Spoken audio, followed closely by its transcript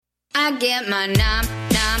I get my nom,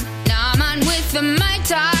 on with my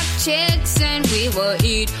top chicks, and we will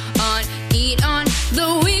eat on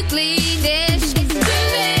the weekly dish. It's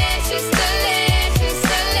delicious, delicious,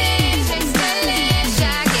 delicious, delicious.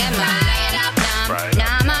 I get my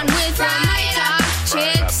nom on with my top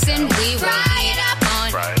chicks, and we will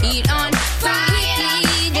eat on the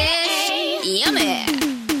weekly dish. Yummy.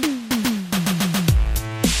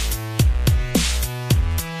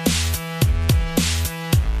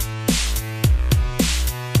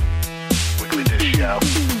 Weekly Dish Show.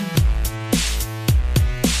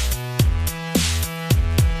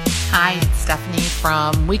 Hi, it's Stephanie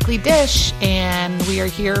from Weekly Dish, and we are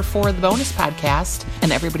here for the bonus podcast,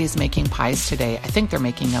 and everybody's making pies today. I think they're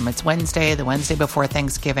making them. It's Wednesday, the Wednesday before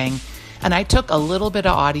Thanksgiving, and I took a little bit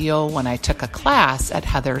of audio when I took a class at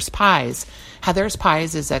Heather's Pies. Heather's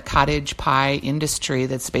Pies is a cottage pie industry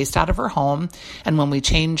that's based out of her home, and when we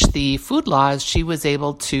changed the food laws, she was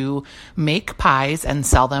able to make pies and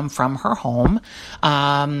sell them from her home.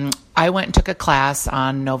 I went and took a class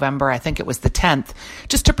on November, I think it was the 10th,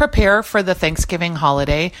 just to prepare for the Thanksgiving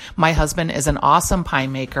holiday. My husband is an awesome pie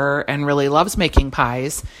maker and really loves making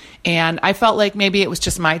pies. And I felt like maybe it was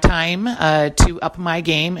just my time to up my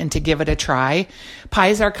game and to give it a try.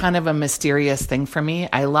 Pies are kind of a mysterious thing for me.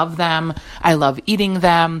 I love them. I love eating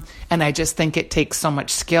them. And I just think it takes so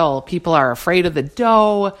much skill. People are afraid of the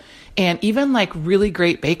dough. And even like really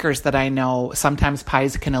great bakers that I know, sometimes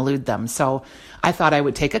pies can elude them. So I thought I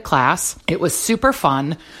would take a class. It was super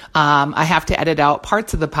fun. I have to edit out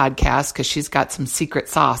parts of the podcast because she's got some secret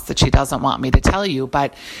sauce that she doesn't want me to tell you.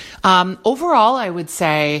 But overall, I would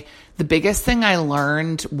say the biggest thing I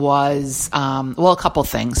learned was, a couple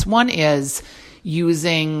things. One is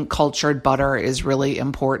using cultured butter is really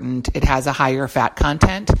important. It has a higher fat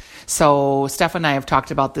content. So Steph and I have talked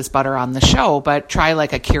about this butter on the show, but try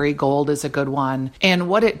like a Kerrygold is a good one. And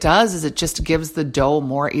what it does is it just gives the dough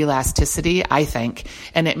more elasticity, I think.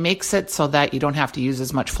 And it makes it so that you don't have to use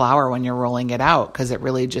as much flour when you're rolling it out because it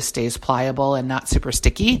really just stays pliable and not super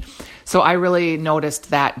sticky. So I really noticed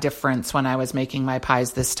that difference when I was making my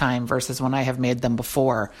pies this time versus when I have made them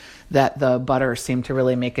before, that the butter seemed to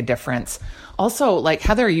really make a difference. Also, like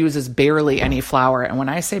Heather uses barely any flour. And when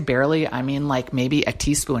I say barely, I mean like maybe a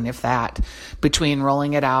teaspoon, if that, between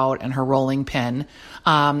rolling it out and her rolling pin.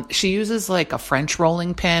 She uses like a French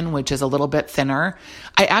rolling pin, which is a little bit thinner.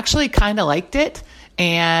 I actually kind of liked it.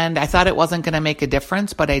 And I thought it wasn't going to make a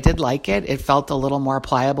difference, but I did like it. It felt a little more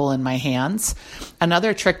pliable in my hands.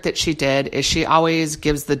 Another trick that she did is she always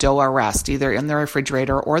gives the dough a rest, either in the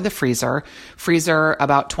refrigerator or the freezer. Freezer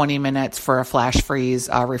about 20 minutes for a flash freeze,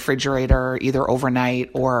 refrigerator either overnight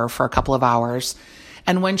or for a couple of hours.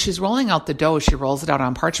 And when she's rolling out the dough, she rolls it out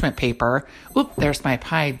on parchment paper. Oop, there's my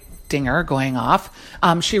pie dinger going off.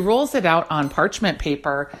 She rolls it out on parchment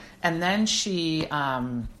paper, and then she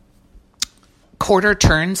quarter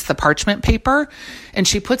turns the parchment paper, and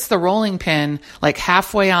she puts the rolling pin like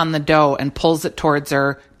halfway on the dough and pulls it towards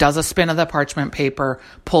her, does a spin of the parchment paper,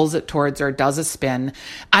 pulls it towards her, does a spin.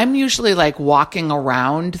 I'm usually like walking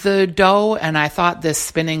around the dough, and I thought this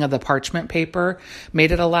spinning of the parchment paper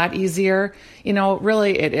made it a lot easier. You know,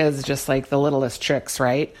 really it is just like the littlest tricks,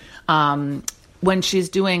 right? When she's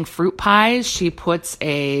doing fruit pies, she puts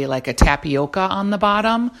a tapioca on the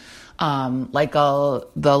bottom. The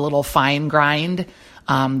little fine grind.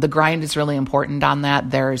 The grind is really important on that.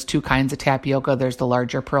 There's two kinds of tapioca. There's the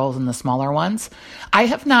larger pearls and the smaller ones. I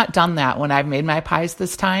have not done that when I've made my pies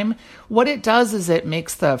this time. What it does is it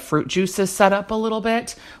makes the fruit juices set up a little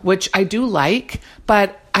bit, which I do like,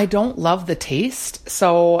 but I don't love the taste.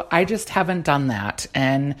 So I just haven't done that.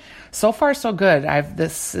 And so far so good.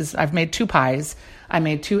 I've made two pies. I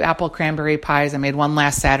made 2 apple cranberry pies. I made one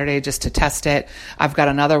last Saturday just to test it. I've got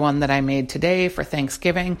another one that I made today for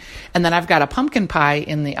Thanksgiving. And then I've got a pumpkin pie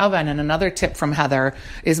in the oven. And another tip from Heather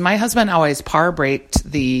is my husband always par-baked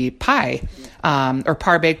the pie, or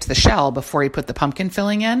par-baked the shell before he put the pumpkin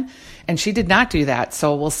filling in. And she did not do that.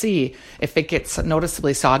 So we'll see if it gets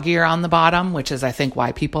noticeably soggier on the bottom, which is, I think,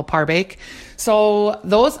 why people par-bake. So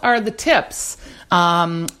those are the tips.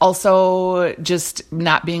 Also, just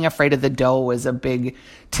not being afraid of the dough is a big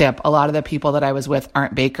tip. A lot of the people that I was with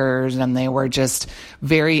aren't bakers, and they were just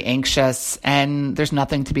very anxious, and there's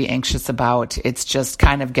nothing to be anxious about. It's just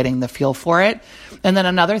kind of getting the feel for it. And then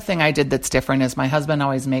another thing I did that's different is my husband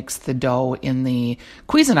always makes the dough in the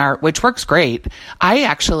Cuisinart, which works great. I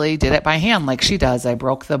actually did it by hand like she does. I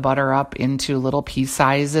broke the butter up into little pea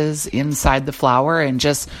sizes inside the flour and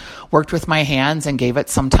just worked with my hands and gave it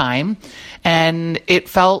some time. And it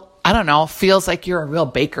felt, I don't know, feels like you're a real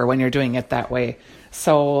baker when you're doing it that way.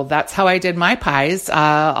 So that's how I did my pies.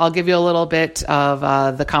 I'll give you a little bit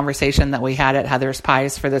of the conversation that we had at Heather's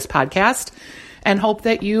Pies for this podcast, and hope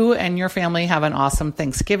that you and your family have an awesome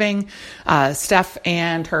Thanksgiving. Steph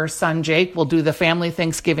and her son Jake will do the family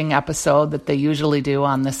Thanksgiving episode that they usually do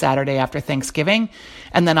on the Saturday after Thanksgiving.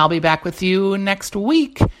 And then I'll be back with you next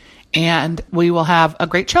week, and we will have a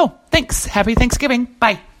great show. Thanks. Happy Thanksgiving.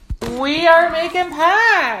 Bye. We are making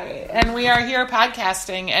pie, and we are here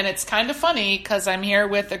podcasting, and it's kind of funny because I'm here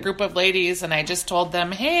with a group of ladies, and I just told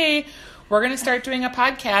them, hey, we're going to start doing a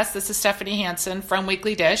podcast. This is Stephanie Hansen from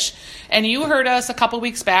Weekly Dish, and you heard us a couple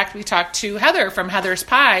weeks back. We talked to Heather from Heather's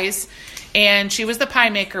Pies, and she was the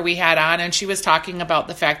pie maker we had on, and she was talking about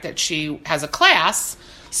the fact that she has a class.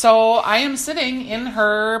 So I am sitting in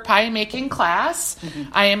her pie making class.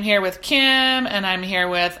 Mm-hmm. I am here with Kim, and I'm here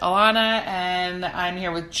with Alana, and I'm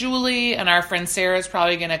here with Julie, and our friend Sarah is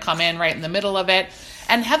probably going to come in right in the middle of it.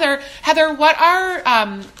 And Heather, what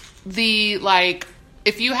are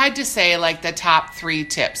if you had to say the top 3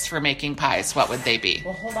 tips for making pies, what would they be?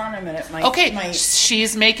 Well, hold on a minute.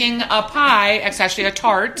 She's making a pie, it's actually a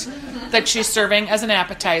tart, that she's serving as an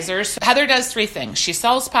appetizer. So Heather does 3 things. She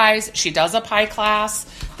sells pies. She does a pie class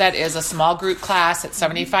that is a small group class at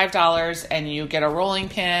 $75, and you get a rolling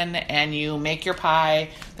pin, and you make your pie.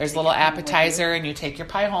 There's a little appetizer, and you take your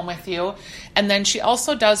pie home with you. And then she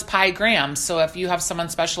also does pie grams. So if you have someone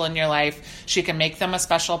special in your life, she can make them a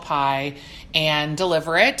special pie and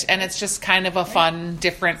deliver it. And it's just kind of a fun,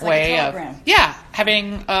 different way of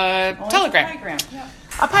having a telegram.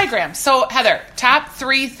 A piegram. So Heather, top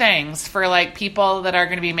 3 things for people that are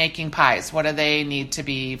going to be making pies. What do they need to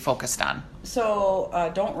be focused on?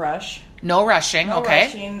 So don't rush. No rushing. No okay.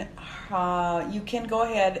 Rushing. You can go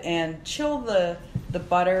ahead and chill the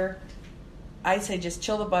butter. I'd say just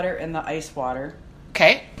chill the butter in the ice water.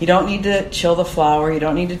 Okay. You don't need to chill the flour. You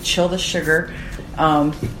don't need to chill the sugar.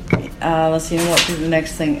 Let's see what do the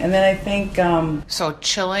next thing. And then I think... so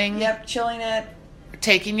chilling. Yep, chilling it.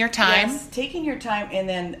 Taking your time. Yes, taking your time, and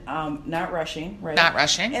then not rushing. Right. Not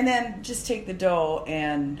rushing. And then just take the dough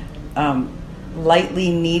and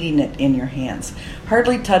lightly kneading it in your hands.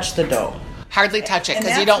 Hardly touch the dough. Hardly touch it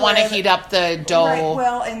because you don't want to heat up the dough. Right,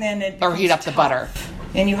 well, and then or heat up the butter.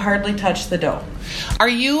 And you hardly touch the dough. Are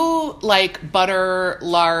you butter,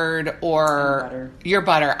 lard, or butter? You're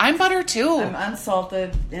butter. I'm butter too. I'm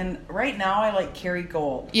unsalted, and right now I like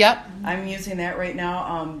Kerrygold. Yep. I'm using that right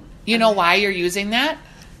now. You know why you're using that?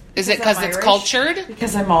 Is it because it's cultured?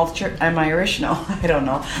 Because I'm Irish? No, I don't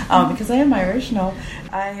know. Because I am Irish? No.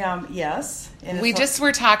 Yes. And we just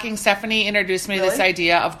were talking, Stephanie introduced me to this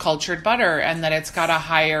idea of cultured butter and that it's got a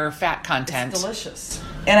higher fat content. It's delicious.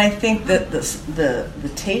 And I think that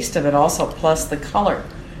the taste of it also, plus the color,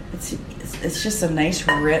 it's just a nice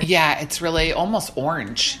rich. Yeah, it's really almost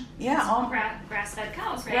orange. Yeah. Grass-fed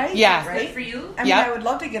cows, right? Yeah. Right. Good for you. I mean, I would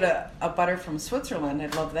love to get a butter from Switzerland.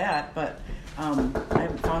 I'd love that, but I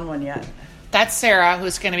haven't found one yet. That's Sarah,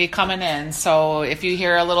 who's going to be coming in. So if you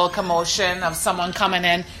hear a little commotion of someone coming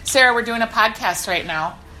in, Sarah, we're doing a podcast right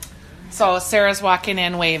now. So Sarah's walking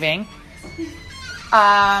in waving.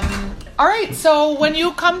 All right. So when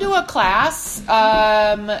you come to a class,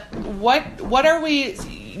 what are we?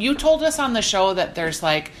 You told us on the show that there's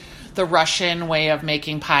the Russian way of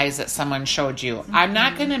making pies that someone showed you. Mm-hmm. I'm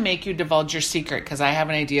not going to make you divulge your secret because I have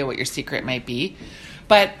an idea what your secret might be.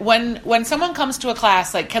 But when someone comes to a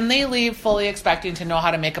class, can they leave fully expecting to know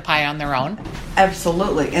how to make a pie on their own?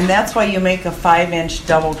 Absolutely. And that's why you make a 5-inch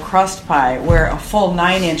double crust pie, where a full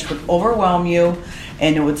 9-inch would overwhelm you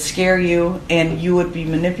and it would scare you and you would be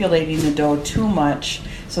manipulating the dough too much.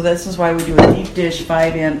 So this is why we do a deep dish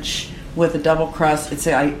 5-inch with a double crust.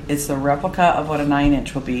 It's the replica of what a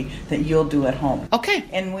 9-inch will be that you'll do at home. Okay.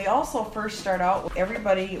 And we also first start out,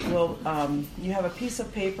 everybody will, you have a piece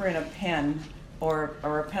of paper and a pen or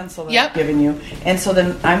a pencil that I'm giving you. And so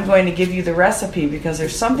then I'm going to give you the recipe because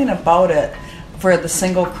there's something about it for the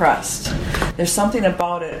single crust. There's something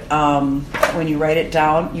about it when you write it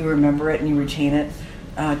down, you remember it and you retain it.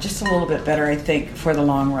 Just a little bit better, I think, for the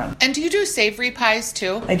long run. And do you do savory pies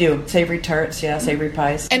too? I do. Savory tarts, savory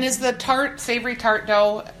pies. And is the savory tart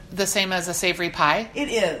dough the same as a savory pie? It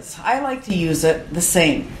is. I like to use it the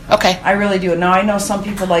same. Okay. I really do. Now, I know some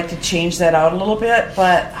people like to change that out a little bit,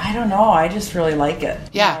 but I don't know. I just really like it.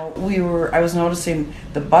 Yeah. I was noticing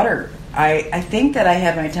the butter. I think that I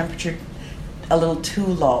had my temperature a little too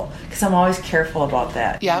low because I'm always careful about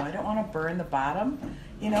that. Yeah. I don't want to burn the bottom.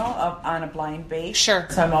 on a blind bake. Sure.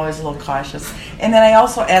 So I'm always a little cautious. And then I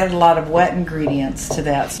also added a lot of wet ingredients to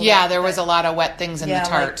that. So there was a lot of wet things in the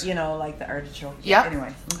tart. Like the artichoke. Yep.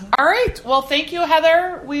 Anyway. All right. Well, thank you,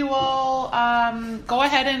 Heather. We will go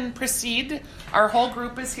ahead and proceed. Our whole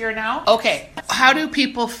group is here now. Okay. How do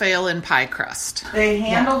people fail in pie crust? They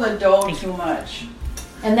handle the dough too much.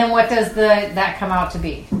 And then what does that come out to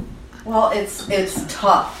be? Well, it's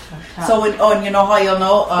tough. So and you know how you'll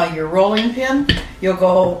know your rolling pin? You'll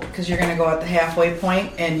go, because you're going to go at the halfway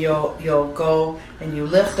point, and you'll go and you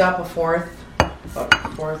lift up a fourth,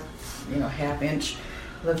 half inch,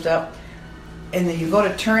 lift up, and then you go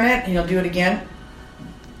to turn it, and you'll do it again.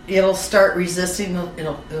 It'll start resisting.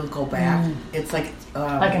 It'll go back. It's like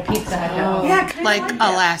a pizza dough. Yeah, kind like of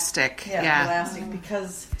elastic. Yeah, elastic,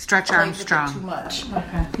 because Stretch Armstrong. too much.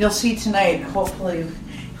 Okay. You'll see tonight. Hopefully,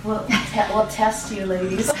 we'll test you,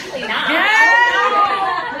 ladies. Hopefully not.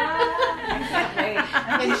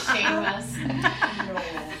 I'm going to shame us.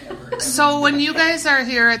 So when you guys are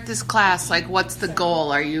here at this class, what's the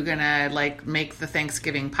goal? Are you gonna make the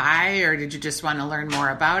Thanksgiving pie, or did you just want to learn more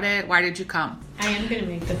about it? Why did you come? I am going to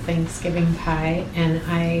make the Thanksgiving pie, and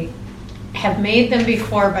I have made them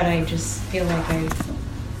before, but I just feel like I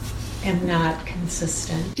am not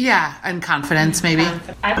consistent. Yeah, and confidence maybe.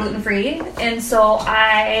 I'm gluten free, and so but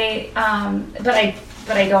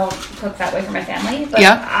I don't cook that way for my family. But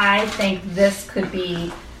I think this could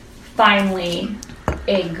be finally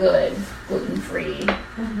a good gluten-free.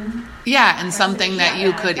 Yeah, and something that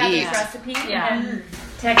you could eat. Recipe and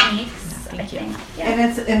techniques, I think.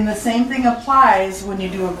 Yeah. And the same thing applies when you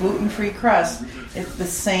do a gluten-free crust. It's the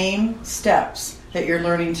same steps that you're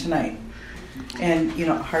learning tonight. And,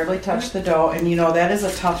 hardly touch the dough. And, that is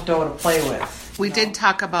a tough dough to play with. We did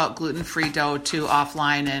talk about gluten-free dough, too,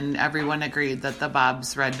 offline, and everyone agreed that the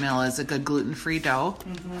Bob's Red Mill is a good gluten-free dough.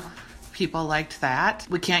 Mm-hmm. People liked that.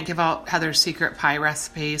 We can't give out Heather's secret pie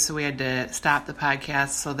recipe, so we had to stop the podcast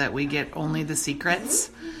so that we get only the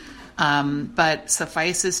secrets. But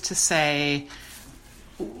suffices to say,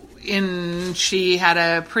 she had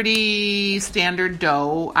a pretty standard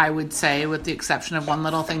dough, I would say, with the exception of one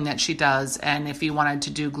little thing that she does. And if you wanted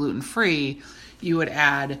to do gluten-free, you would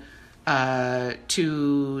add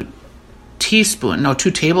 2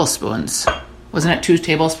 tablespoons. Wasn't it 2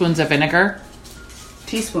 tablespoons of vinegar?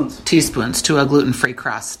 Teaspoons to a gluten-free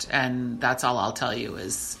crust. And that's all I'll tell you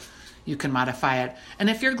is you can modify it. And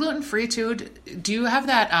if you're gluten-free too, do you have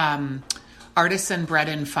that Artisan Bread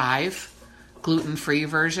in 5 gluten-free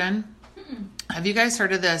version? Mm-mm. Have you guys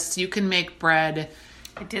heard of this? You can make bread.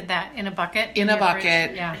 I did that in a bucket.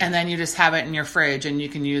 Yeah. And then you just have it in your fridge, and you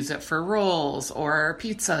can use it for rolls or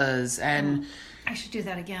pizzas. And I should do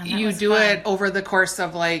that again. You do it over the course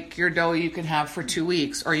of your dough you can have for 2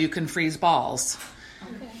 weeks, or you can freeze balls.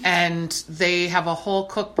 Okay. And they have a whole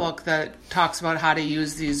cookbook that talks about how to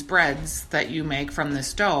use these breads that you make from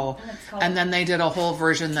this dough. And then they did a whole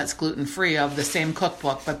version that's gluten-free of the same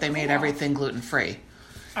cookbook, but they made everything gluten-free.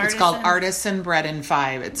 It's called Artisan Bread in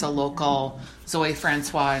 5. It's a local Zoe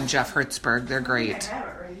Francois and Jeff Hertzberg. They're great. I have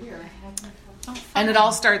it right here. And it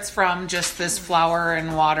all starts from just this flour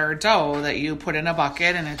and water dough that you put in a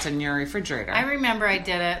bucket, and it's in your refrigerator. I remember I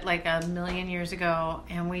did it a million years ago,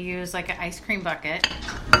 and we used an ice cream bucket,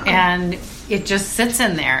 and it just sits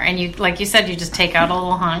in there. And you, like you said, you just take out a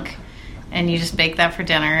little hunk, and you just bake that for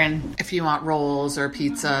dinner. And if you want rolls or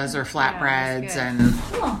pizzas or flatbreads,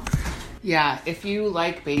 if you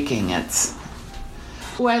like baking, it's.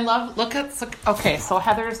 Oh, I love. Okay, so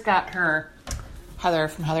Heather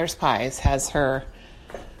from Heather's Pies has her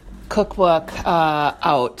cookbook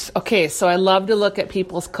out. Okay, so I love to look at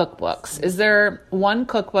people's cookbooks. Is there one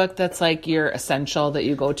cookbook that's your essential that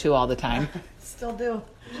you go to all the time? Still do.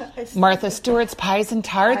 Martha Stewart's Pies and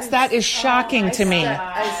Tarts? That is shocking to me.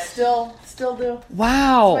 I still do.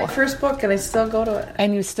 Wow. It's my first book, and I still go to it.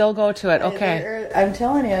 And you still go to it, okay. I'm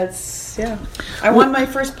telling you, I won my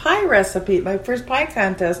first pie recipe, my first pie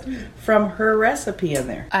contest from her recipe in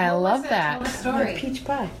there. I love that. Peach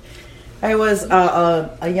pie. I was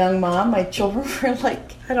a young mom. My children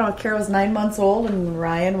were Kara was 9 months old, and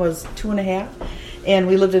Ryan was 2.5. And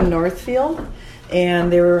we lived in Northfield,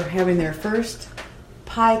 and they were having their first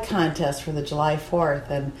pie contest for the July 4th,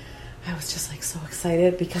 and I was just so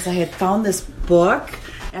excited because I had found this book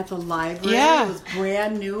at the library. Yeah. It was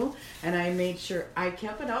brand new, and I made sure I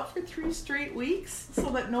kept it out for 3 straight weeks so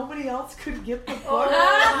that nobody else could get the book.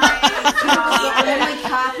 My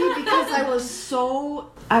copy, because I was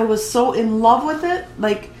so in love with it,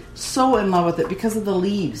 so in love with it because of the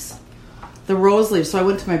leaves. the rose leaves. So I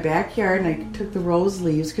went to my backyard and I took the rose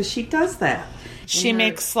leaves because she does that. She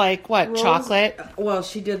makes like what, chocolate? Well,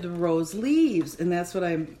 she did the rose leaves, and that's what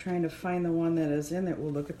I'm trying to find the one that is in there.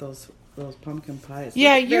 We'll look at those pumpkin pies.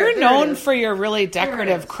 Yeah, Look, you're there known for your really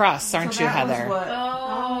decorative crusts, aren't you, Heather?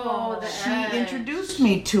 She introduced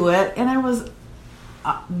me to it, and I was.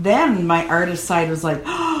 Then my artist side was like,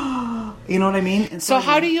 you know what I mean? And so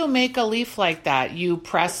how do you make a leaf like that? You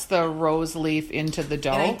press the rose leaf into the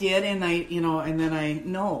dough? And I did, and then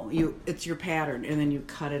it's your pattern, and then you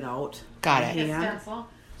cut it out. Got it. Stencil.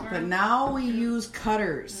 But now we use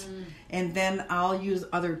cutters, and then I'll use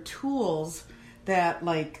other tools that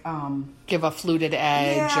like give a fluted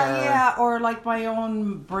edge, or like my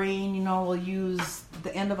own brain. We'll use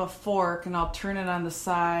the end of a fork, and I'll turn it on the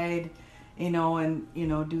side. And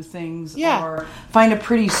do things, or find a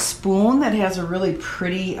pretty spoon that has a really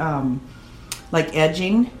pretty, like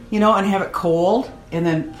edging, and have it cold, and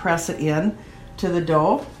then press it in to the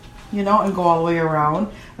dough, and go all the way around.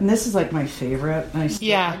 And this is like my favorite. And I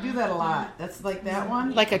do that a lot. That's like that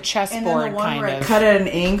one, like a chessboard, and then the one kind where of. I cut it at an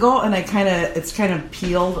angle, and it's kind of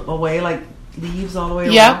peeled away like leaves all the way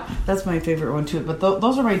around. That's my favorite one too. But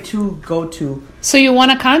those are my two go-to. So you won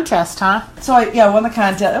a contest, huh? So I won the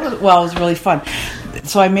contest. It was really fun.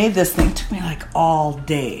 So I made this thing. It took me like all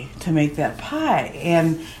day to make that pie,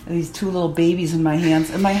 and these two little babies in my hands.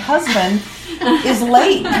 And my husband is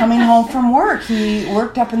late coming home from work. He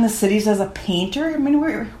worked up in the cities as a painter. I mean,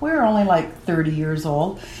 we're only like 30 years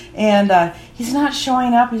old, and he's not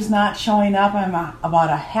showing up. I'm about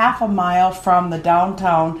a half a mile from the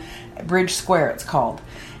downtown Bridge Square, it's called.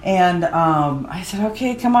 And I said,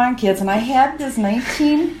 okay, come on, kids. And I had this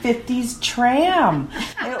 1950s tram.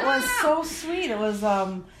 It was so sweet. It was,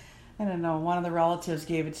 I don't know, one of the relatives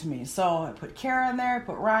gave it to me. So I put Kara in there, I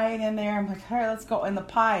put Ryan in there. I'm like, all right, let's go in the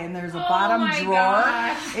pie. And there's a bottom drawer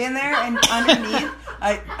in there. And underneath,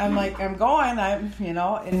 I'm going,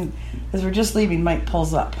 and as we're just leaving, Mike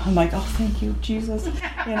pulls up. I'm like, oh, thank you, Jesus,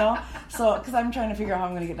 So, because I'm trying to figure out how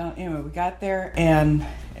I'm going to get down. Anyway, we got there, and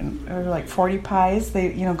there were like 40 pies. They,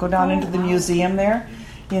 go down into the museum there,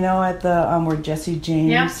 at the where Jesse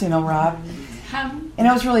James, Rob. And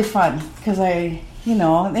it was really fun because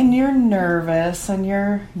and you're nervous and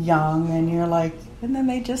you're young and you're like, and then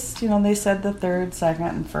they just, they said the third, second,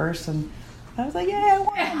 and first, and I was like, yeah, I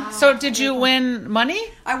won. So did you win money?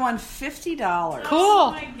 I won $50. Cool.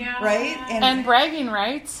 Oh my God. Right? And bragging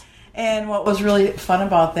rights. And what was really fun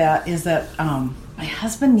about that is that my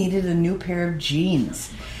husband needed a new pair of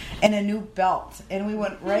jeans and a new belt. And we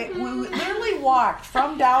went we literally walked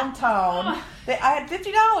from downtown. I had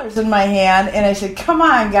 $50 in my hand, and I said, come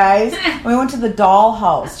on, guys. And we went to the Doll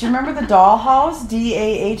House. Do you remember the Doll House?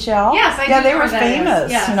 DAHL? Yes, I do. Yeah, they were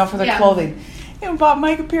famous, yes. For their clothing. And bought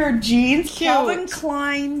Mike a pair of jeans, Cute. Calvin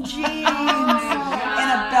Klein jeans, and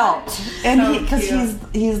a belt. And because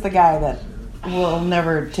he's the guy that will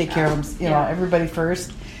never take care of him, everybody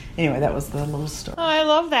first. Anyway, that was the little story. Oh, I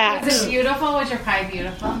love that. Was it beautiful? Was your pie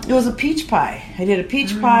beautiful? It was a peach pie. I did a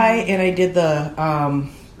peach pie, and I did the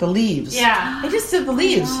leaves. Yeah. I just did the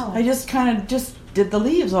leaves. I just kind of did the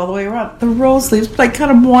leaves all the way around. The rose leaves, but I cut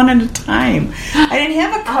them one at a time. I didn't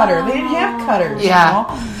have a cutter. They didn't have cutters.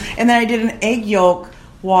 And then I did an egg yolk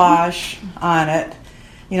wash on it.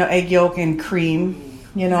 Egg yolk and cream.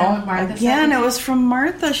 Again, it was from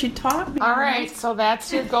Martha. She taught me. All right, so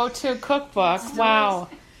that's your go-to cookbook. Wow.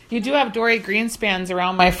 You do have Dory Greenspans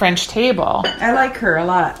around my French table. I like her a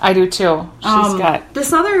lot. I do too. She's got...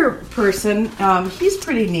 This other person, he's a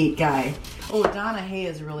pretty neat guy. Oh, Donna Hay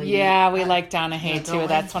is really neat. Yeah, we like Donna Hay too.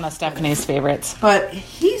 That's one of Stephanie's favorites. But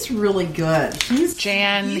he's really good. He's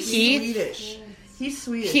Heath. Swedish. He's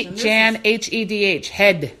Swedish. Jan, Hedh.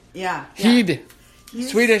 Head. Yeah. Heed.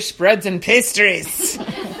 Swedish breads and pastries.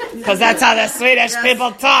 Because that's how the Swedish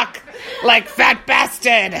people talk. Like fat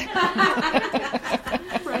bastard.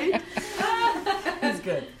 Right? He's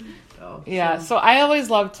good. So I always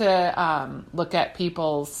love to look at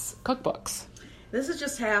people's cookbooks. This is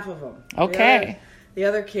just half of them. Okay. The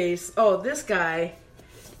other case, this guy,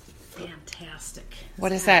 fantastic.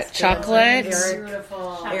 What is that? Chocolate?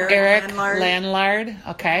 Eric Landlard.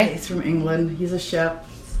 Okay. He's from England. He's a chef.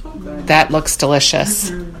 That looks delicious.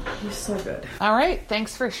 He's so good. All right.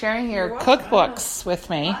 Thanks for sharing your cookbooks with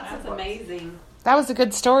me. That's amazing. That was a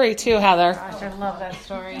good story too, Heather. Gosh, I love that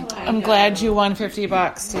story. I'm glad you won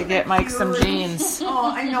 $50 to get Mike some jeans.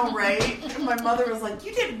 Oh, I know, right? My mother was like,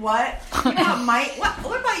 "You did what? You got Mike?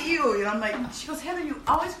 What about you?" And I'm like, she goes, "Heather, you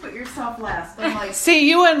always put yourself last." I'm like, see,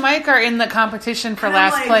 you and Mike are in the competition for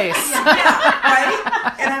last place. Yeah,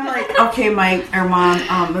 right? And I'm like, okay, Mike, or Mom,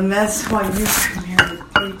 and that's why you've been married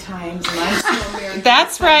 3 times, and I'm still married.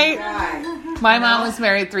 That's right. Guy. My mom was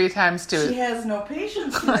married 3 times too. She has no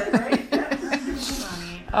patience today, right?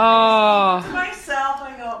 Oh. To myself,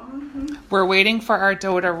 I go, We're waiting for our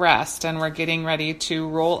dough to rest, and we're getting ready to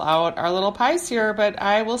roll out our little pies here. But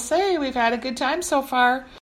I will say we've had a good time so far.